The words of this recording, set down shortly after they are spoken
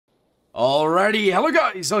Alrighty, hello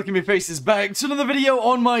guys, welcome your faces back to another video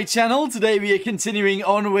on my channel. Today we are continuing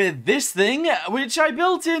on with this thing, which I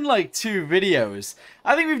built in like 2 videos.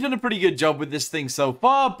 I think we've done a pretty good job with this thing so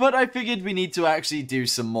far, but I figured we need to actually do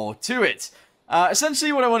some more to it.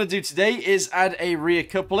 Essentially what I want to do today is add a rear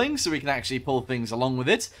coupling so we can actually pull things along with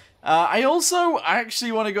it. I also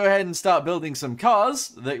actually want to go ahead and start building some cars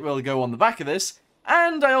that will go on the back of this.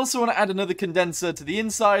 And I also want to add another condenser to the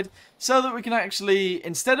inside so that we can actually,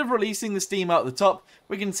 instead of releasing the steam out the top,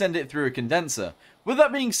 we can send it through a condenser. With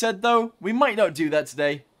that being said though, we might not do that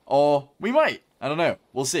today, or we might. I don't know.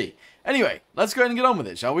 We'll see. Anyway, let's go ahead and get on with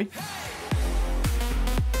it, shall we?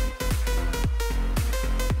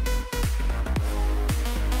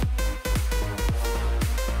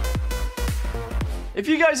 If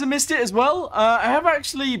you guys have missed it as well, I have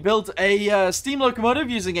actually built a steam locomotive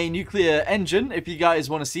using a nuclear engine. If you guys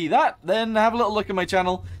want to see that, then have a little look at my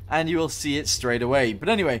channel and you will see it straight away. But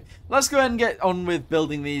anyway, let's go ahead and get on with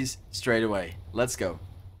building these straight away. Let's go.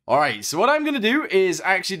 Alright, so what I'm going to do is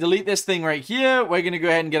actually delete this thing right here. We're going to go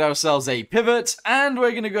ahead and get ourselves a pivot, and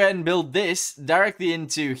we're going to go ahead and build this directly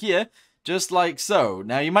into here, just like so.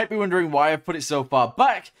 Now, you might be wondering why I've put it so far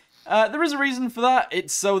back. There is a reason for that.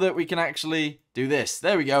 It's so that we can actually do this.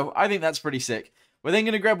 There we go. I think that's pretty sick. We're then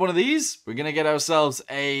going to grab one of these. We're going to get ourselves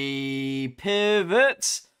a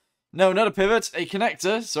pivot. No, not a pivot. A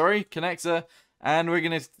connector. Sorry, connector. And we're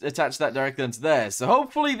going to attach that directly onto there. So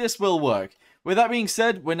hopefully this will work. With that being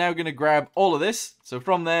said, we're now going to grab all of this. So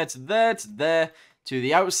from there to there to there to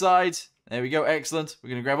the outside. There we go. Excellent.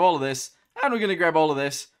 We're going to grab all of this. And we're going to grab all of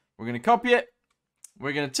this. We're going to copy it.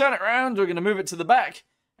 We're going to turn it around. We're going to move it to the back.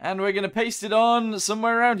 And we're going to paste it on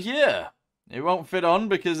somewhere around here. It won't fit on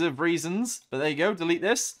because of reasons. But there you go. Delete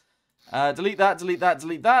this. Delete that, delete that,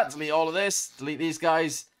 delete that. Delete all of this. Delete these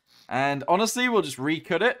guys. And honestly, we'll just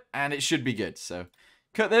recut it. And it should be good. So,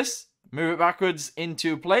 cut this. Move it backwards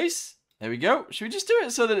into place. There we go. Should we just do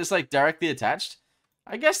it so that it's like directly attached?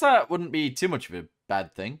 I guess that wouldn't be too much of a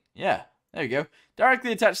bad thing. Yeah. There we go.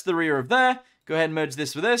 Directly attached to the rear of there. Go ahead and merge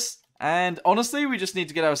this with this. And honestly, we just need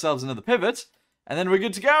to get ourselves another pivot. And then we're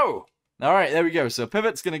good to go. Alright, there we go. So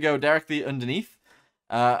pivot's going to go directly underneath.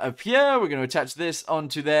 Up here, we're going to attach this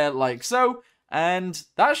onto there like so. And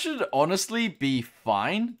that should honestly be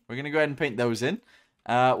fine. We're going to go ahead and paint those in.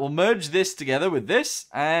 We'll merge this together with this.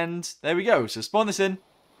 And there we go. So spawn this in.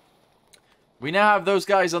 We now have those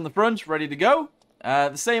guys on the front ready to go.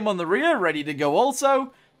 The same on the rear, ready to go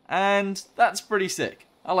also. And that's pretty sick.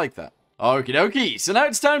 I like that. Okie dokie, so now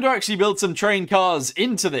it's time to actually build some train cars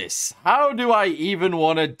into this. How do I even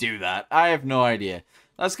want to do that? I have no idea.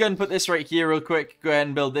 Let's go ahead and put this right here real quick. Go ahead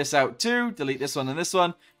and build this out too. Delete this one and this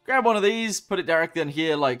one. Grab one of these, put it directly on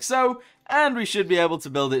here like so. And we should be able to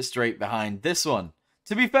build it straight behind this one.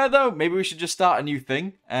 To be fair though, maybe we should just start a new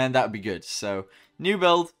thing. And that would be good. So, new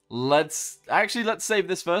build. Let's save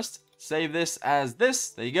this first. Save this as this.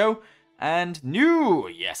 There you go. And new.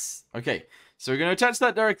 Yes. Okay. So we're going to attach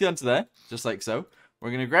that directly onto there, just like so.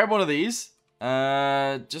 We're going to grab one of these,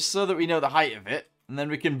 just so that we know the height of it. And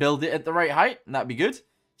then we can build it at the right height, and that'd be good.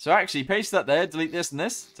 So actually, paste that there, delete this and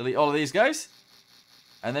this, delete all of these guys.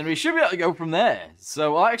 And then we should be able to go from there.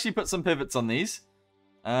 So I'll actually put some pivots on these,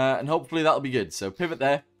 and hopefully that'll be good. So pivot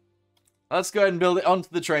there. Let's go ahead and build it onto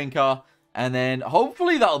the train car, and then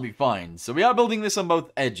hopefully that'll be fine. So we are building this on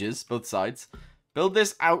both edges, both sides. Build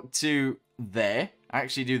this out to there.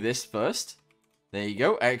 Actually do this first. There you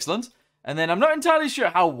go, excellent. And then I'm not entirely sure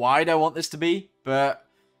how wide I want this to be, but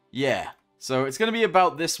yeah. So it's going to be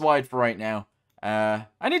about this wide for right now. I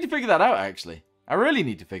need to figure that out, actually. I really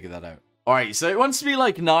need to figure that out. Alright, so it wants to be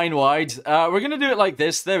like 9 wide. We're going to do it like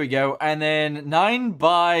this, there we go. And then 9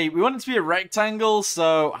 by, we want it to be a rectangle,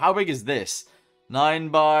 so how big is this? 9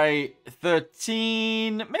 by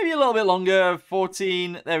 13, maybe a little bit longer,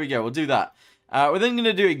 14, there we go, we'll do that. We're then going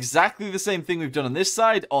to do exactly the same thing we've done on this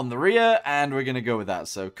side, on the rear, and we're going to go with that.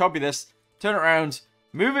 So copy this, turn it around,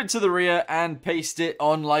 move it to the rear, and paste it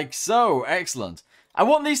on like so. Excellent. I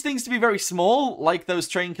want these things to be very small, like those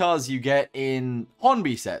train cars you get in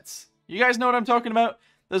Hornby sets. You guys know what I'm talking about?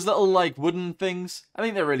 Those little, like, wooden things. I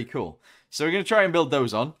think they're really cool. So we're going to try and build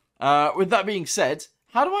those on. With that being said,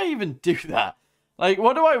 how do I even do that? Like,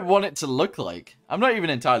 what do I want it to look like? I'm not even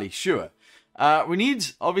entirely sure. We need,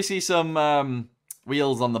 obviously, some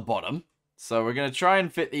wheels on the bottom. So we're going to try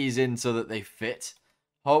and fit these in so that they fit.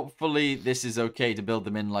 Hopefully, this is okay to build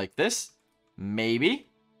them in like this. Maybe.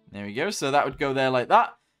 There we go. So that would go there like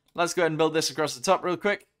that. Let's go ahead and build this across the top real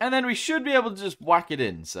quick. And then we should be able to just whack it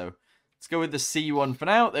in. So let's go with the C one for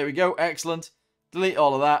now. There we go. Excellent. Delete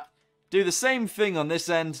all of that. Do the same thing on this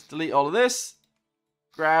end. Delete all of this.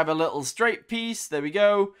 grab a little straight piece. There we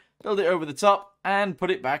go. Build it over the top and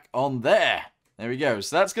put it back on there. There we go.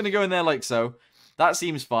 So that's going to go in there like so. That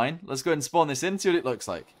seems fine. Let's go ahead and spawn this in, see what it looks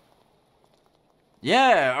like.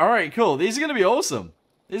 Yeah, alright, cool. These are going to be awesome.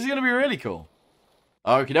 These are going to be really cool.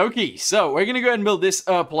 Okie dokie. So we're going to go ahead and build this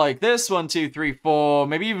up like this. 1, 2, 3, 4,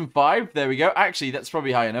 maybe even 5. There we go. Actually, that's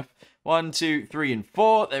probably high enough. 1, 2, 3, and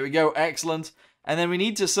 4. There we go. Excellent. And then we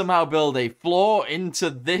need to somehow build a floor into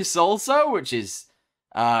this also, which is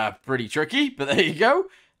pretty tricky, but there you go.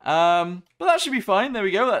 But that should be fine. There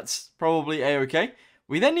we go. That's probably a-okay.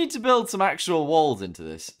 We then need to build some actual walls into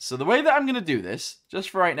this. So the way that I'm going to do this, just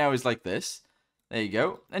for right now, is like this. There you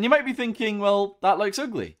go. And you might be thinking, well, that looks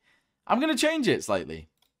ugly. I'm going to change it slightly.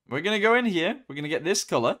 We're going to go in here. We're going to get this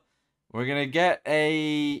color. We're going to get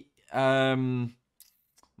a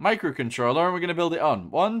microcontroller, and we're going to build it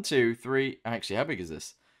on. 1, 2, 3. Actually, how big is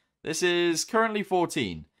this? This is currently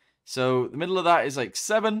 14. So the middle of that is like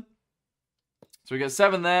 7. So we got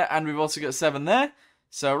 7 there, and we've also got 7 there.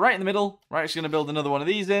 So right in the middle, we're actually going to build another one of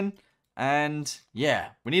these in. And yeah,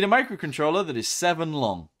 we need a microcontroller that is 7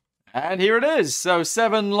 long. And here it is. So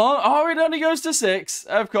 7 long. Oh, it only goes to 6.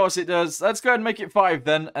 Of course it does. Let's go ahead and make it 5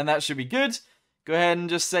 then, and that should be good. Go ahead and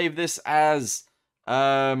just save this as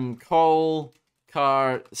coal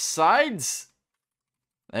car sides.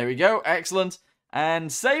 There we go. Excellent.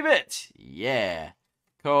 And save it. Yeah.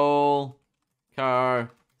 Coal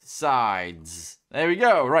car sides. There we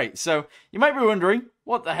go. Right. So you might be wondering,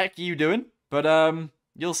 what the heck are you doing? But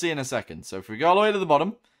you'll see in a second. So if we go all the way to the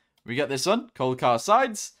bottom, we get this one, coal car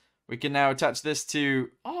sides. We can now attach this to,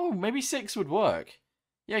 oh, maybe 6 would work.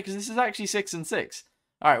 Yeah, because this is actually 6 and 6.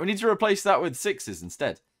 All right, we need to replace that with 6s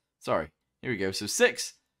instead. Sorry. Here we go. So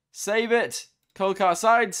 6. Save it. Coal car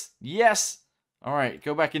sides. Yes. All right,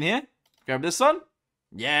 go back in here. Grab this one.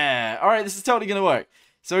 Yeah. All right, this is totally going to work.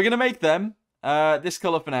 So we're going to make them this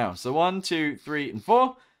color for now. So 1, 2, 3, and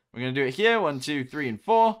 4. We're going to do it here. 1, 2, 3, and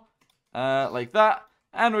 4. Like that.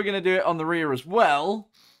 And we're going to do it on the rear as well.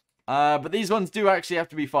 But these ones do actually have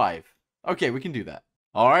to be 5. Okay, we can do that.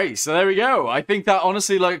 Alright, so there we go. I think that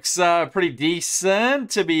honestly looks pretty decent,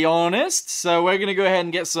 to be honest. So we're going to go ahead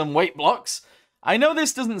and get some weight blocks. I know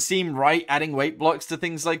this doesn't seem right, adding weight blocks to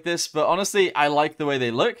things like this, but honestly, I like the way they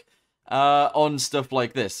look on stuff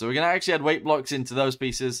like this. So we're going to actually add weight blocks into those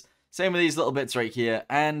pieces. Same with these little bits right here.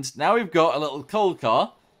 And now we've got a little coal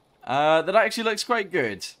car that actually looks quite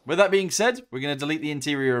good. With that being said, we're going to delete the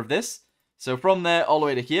interior of this. So from there all the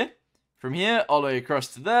way to here. From here all the way across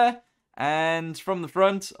to there. And from the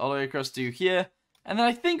front all the way across to here. And then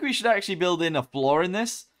I think we should actually build in a floor in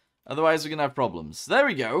this. Otherwise we're going to have problems. There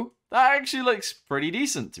we go. That actually looks pretty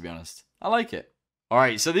decent, to be honest. I like it.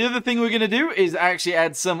 Alright, so the other thing we're going to do is actually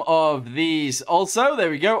add some of these also.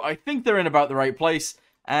 There we go. I think they're in about the right place.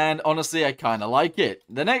 And honestly, I kind of like it.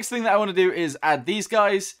 The next thing that I want to do is add these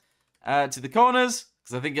guys to the corners.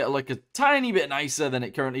 Because I think it'll look a tiny bit nicer than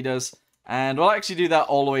it currently does. And we'll actually do that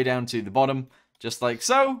all the way down to the bottom. Just like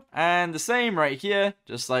so. And the same right here.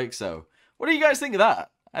 Just like so. What do you guys think of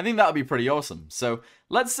that? I think that would be pretty awesome. So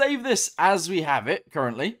let's save this as we have it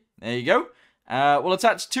currently. There you go. We'll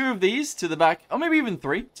attach 2 of these to the back, or maybe even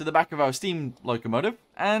 3, to the back of our steam locomotive,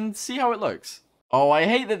 and see how it looks. Oh, I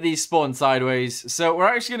hate that these spawn sideways, so we're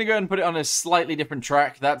actually going to go ahead and put it on a slightly different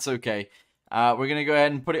track. That's okay. We're going to go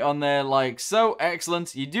ahead and put it on there like so.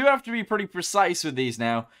 Excellent. You do have to be pretty precise with these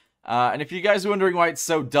now. And if you guys are wondering why it's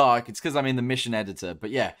so dark, it's because I'm in the mission editor.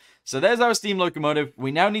 But yeah, so there's our steam locomotive.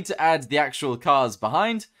 We now need to add the actual cars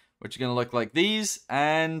behind, which are going to look like these.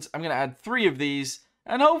 And I'm going to add 3 of these.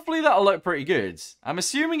 And hopefully that'll look pretty good. I'm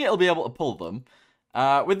assuming it'll be able to pull them.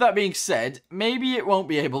 With that being said, maybe it won't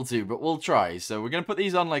be able to, but we'll try. So we're going to put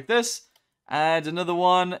these on like this. Add another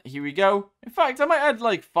one. Here we go. In fact, I might add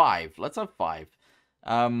like 5. Let's have 5.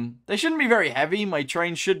 They shouldn't be very heavy. My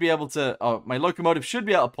train should be able to... Oh, my locomotive should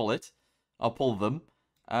be able to pull it. I'll pull them.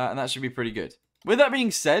 And that should be pretty good. With that being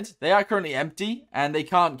said, they are currently empty. And they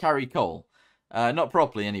can't carry coal. Not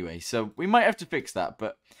properly anyway. So we might have to fix that.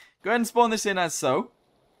 But go ahead and spawn this in as so.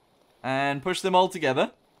 And push them all together.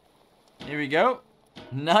 Here we go.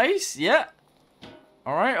 Nice. Yeah.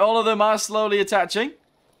 Alright. All of them are slowly attaching.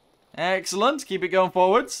 Excellent. Keep it going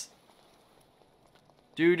forwards.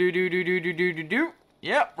 Do.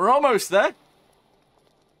 Yep, we're almost there.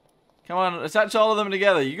 Come on, attach all of them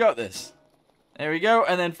together. You got this. There we go.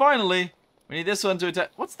 And then finally, we need this one to attach.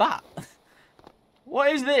 What's that?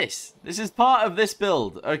 What is this? This is part of this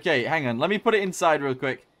build. Okay, hang on. Let me put it inside real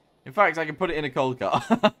quick. In fact, I can put it in a coal car.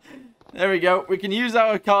 There we go. We can use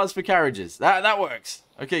our cars for carriages. That works.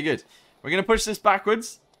 Okay, good. We're going to push this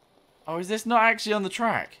backwards. Oh, is this not actually on the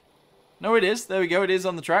track? No, it is. There we go. It is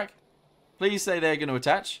on the track. Please say they're going to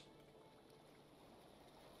attach.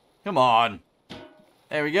 Come on.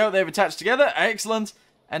 There we go. They've attached together. Excellent.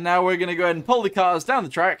 And now we're going to go ahead and pull the cars down the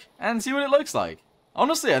track and see what it looks like.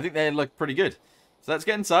 Honestly, I think they look pretty good. So let's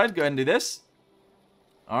get inside. Go ahead and do this.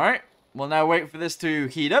 Alright. We'll now wait for this to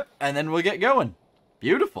heat up and then we'll get going.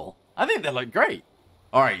 Beautiful. I think they look great.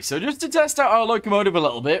 Alright, so just to test out our locomotive a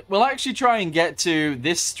little bit, we'll actually try and get to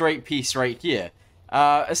this straight piece right here.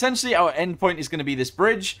 Essentially, our endpoint is going to be this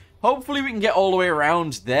bridge. Hopefully, we can get all the way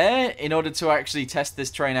around there in order to actually test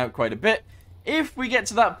this train out quite a bit. If we get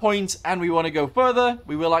to that point and we want to go further,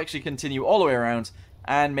 we will actually continue all the way around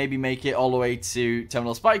and maybe make it all the way to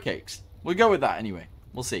Terminal Spy Cakes. We'll go with that anyway.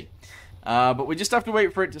 We'll see. But we just have to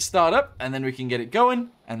wait for it to start up and then we can get it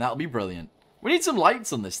going and that'll be brilliant. We need some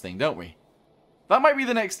lights on this thing, don't we? That might be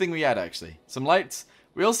the next thing we add, actually. Some lights.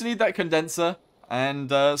 We also need that condenser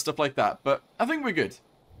and stuff like that. But I think we're good.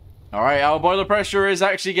 Alright, our boiler pressure is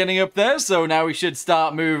actually getting up there. So now we should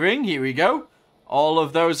start moving. Here we go. All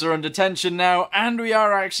of those are under tension now. And we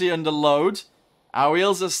are actually under load. Our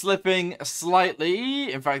wheels are slipping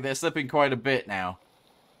slightly. In fact, they're slipping quite a bit now.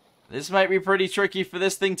 This might be pretty tricky for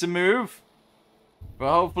this thing to move.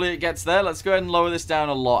 But hopefully it gets there. Let's go ahead and lower this down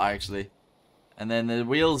a lot, actually. And then the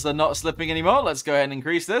wheels are not slipping anymore. Let's go ahead and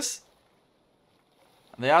increase this.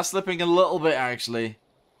 They are slipping a little bit, actually.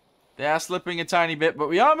 They are slipping a tiny bit, but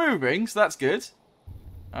we are moving, so that's good.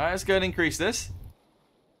 Alright, let's go ahead and increase this.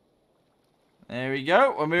 There we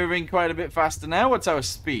go. We're moving quite a bit faster now. What's our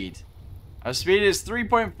speed? Our speed is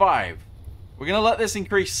 3.5. We're going to let this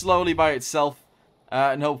increase slowly by itself,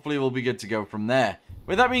 and hopefully we'll be good to go from there.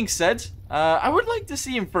 With that being said, I would like to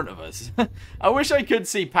see in front of us. I wish I could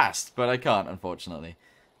see past, but I can't, unfortunately.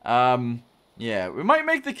 Yeah, we might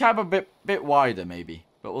make the cab a bit wider, maybe.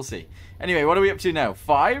 But we'll see. Anyway, what are we up to now?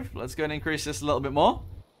 5. Let's go and increase this a little bit more.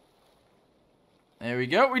 There we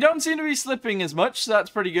go. We don't seem to be slipping as much, so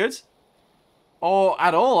that's pretty good. Or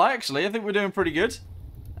at all, actually. I think we're doing pretty good.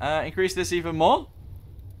 Increase this even more.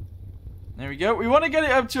 There we go. We want to get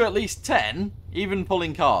it up to at least 10, even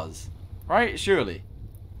pulling cars. Right? Surely.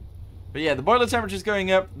 But yeah, the boiler temperature is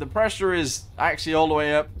going up. The pressure is actually all the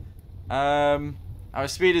way up. Our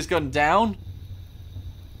speed has gone down.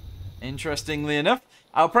 Interestingly enough.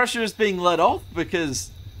 Our pressure is being let off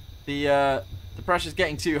because the pressure is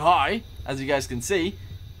getting too high, as you guys can see.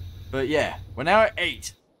 But yeah, we're now at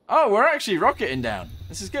 8. Oh, we're actually rocketing down.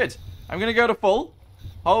 This is good. I'm going to go to full.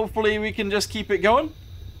 Hopefully we can just keep it going.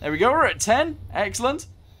 There we go. We're at 10. Excellent.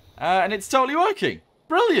 And it's totally working.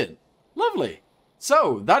 Brilliant. Lovely.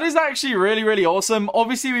 So, that is actually really, really awesome.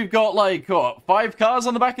 Obviously, we've got, like, what, 5 cars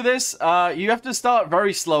on the back of this. You have to start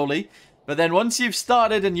very slowly. But then once you've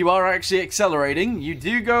started and you are actually accelerating, you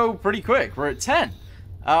do go pretty quick. We're at 10.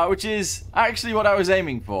 Which is actually what I was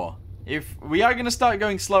aiming for. If we are going to start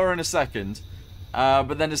going slower in a second.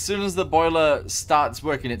 But then as soon as the boiler starts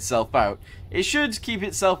working itself out, it should keep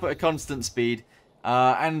itself at a constant speed.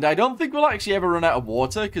 And I don't think we'll actually ever run out of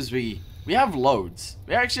water because we have loads.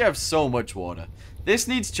 We actually have so much water. This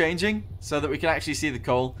needs changing so that we can actually see the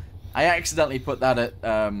coal. I accidentally put that at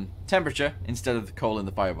temperature instead of the coal in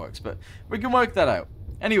the firebox, but we can work that out.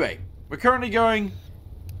 Anyway, we're currently going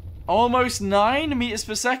almost 9 meters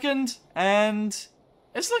per second, and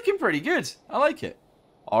it's looking pretty good. I like it.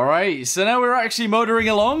 Alright, so now we're actually motoring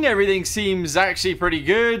along. Everything seems actually pretty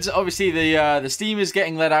good. Obviously, the steam is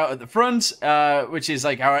getting let out at the front, which is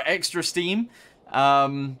like our extra steam.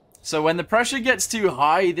 So when the pressure gets too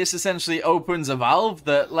high, this essentially opens a valve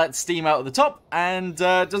that lets steam out of the top and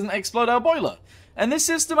doesn't explode our boiler. And this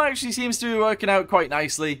system actually seems to be working out quite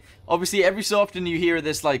nicely. Obviously, every so often you hear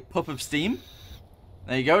this like puff of steam.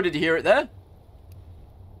 There you go. Did you hear it there?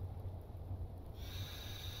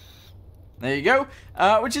 There you go,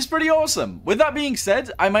 which is pretty awesome. With that being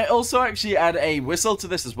said, I might also actually add a whistle to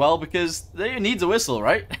this as well, because it needs a whistle,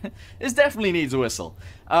 right? It definitely needs a whistle.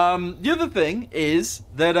 The other thing is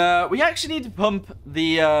that we actually need to pump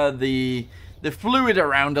the fluid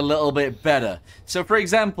around a little bit better. So, for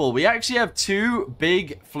example, we actually have 2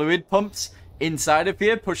 big fluid pumps inside of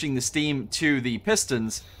here, pushing the steam to the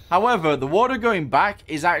pistons. However, the water going back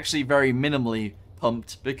is actually very minimally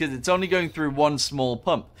pumped, because it's only going through 1 small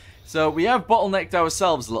pump. So we have bottlenecked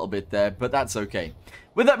ourselves a little bit there, but that's okay.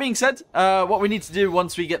 With that being said, what we need to do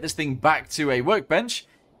once we get this thing back to a workbench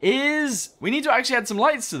is we need to actually add some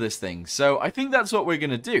lights to this thing. So I think that's what we're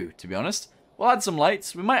going to do, to be honest. We'll add some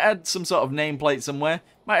lights. We might add some sort of nameplate somewhere.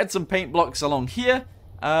 Might add some paint blocks along here,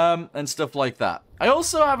 and stuff like that. I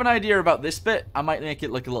also have an idea about this bit. I might make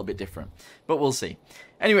it look a little bit different, but we'll see.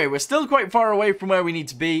 Anyway, we're still quite far away from where we need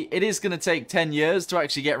to be. It is going to take 10 years to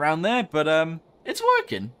actually get around there, but it's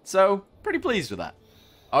working, so pretty pleased with that.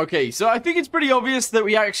 Okay, so I think it's pretty obvious that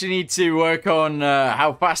we actually need to work on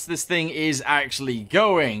how fast this thing is actually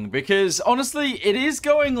going. Because, honestly, it is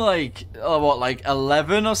going like, what, like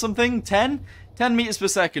 11 or something? 10? 10 meters per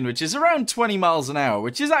second, which is around 20 miles an hour,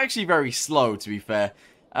 which is actually very slow, to be fair.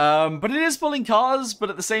 But it is pulling cars, but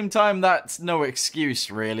at the same time, that's no excuse,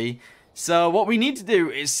 really. So what we need to do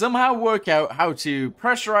is somehow work out how to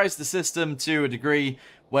pressurize the system to a degree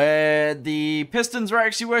where the pistons are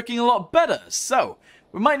actually working a lot better. So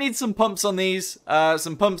we might need some pumps on these,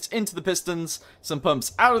 some pumps into the pistons, some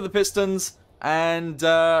pumps out of the pistons, and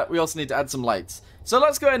we also need to add some lights. So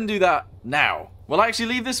let's go ahead and do that now. We'll actually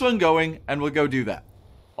leave this one going, and we'll go do that.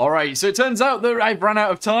 Alright, so it turns out that I've run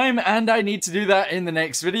out of time, and I need to do that in the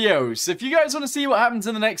next video. So if you guys want to see what happens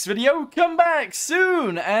in the next video, come back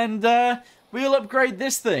soon, and we'll upgrade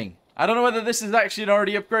this thing. I don't know whether this is actually an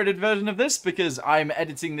already upgraded version of this, because I'm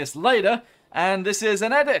editing this later, and this is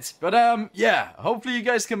an edit. But, yeah, hopefully you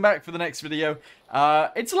guys come back for the next video.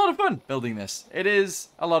 It's a lot of fun building this. It is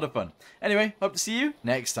a lot of fun. Anyway, hope to see you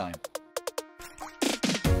next time.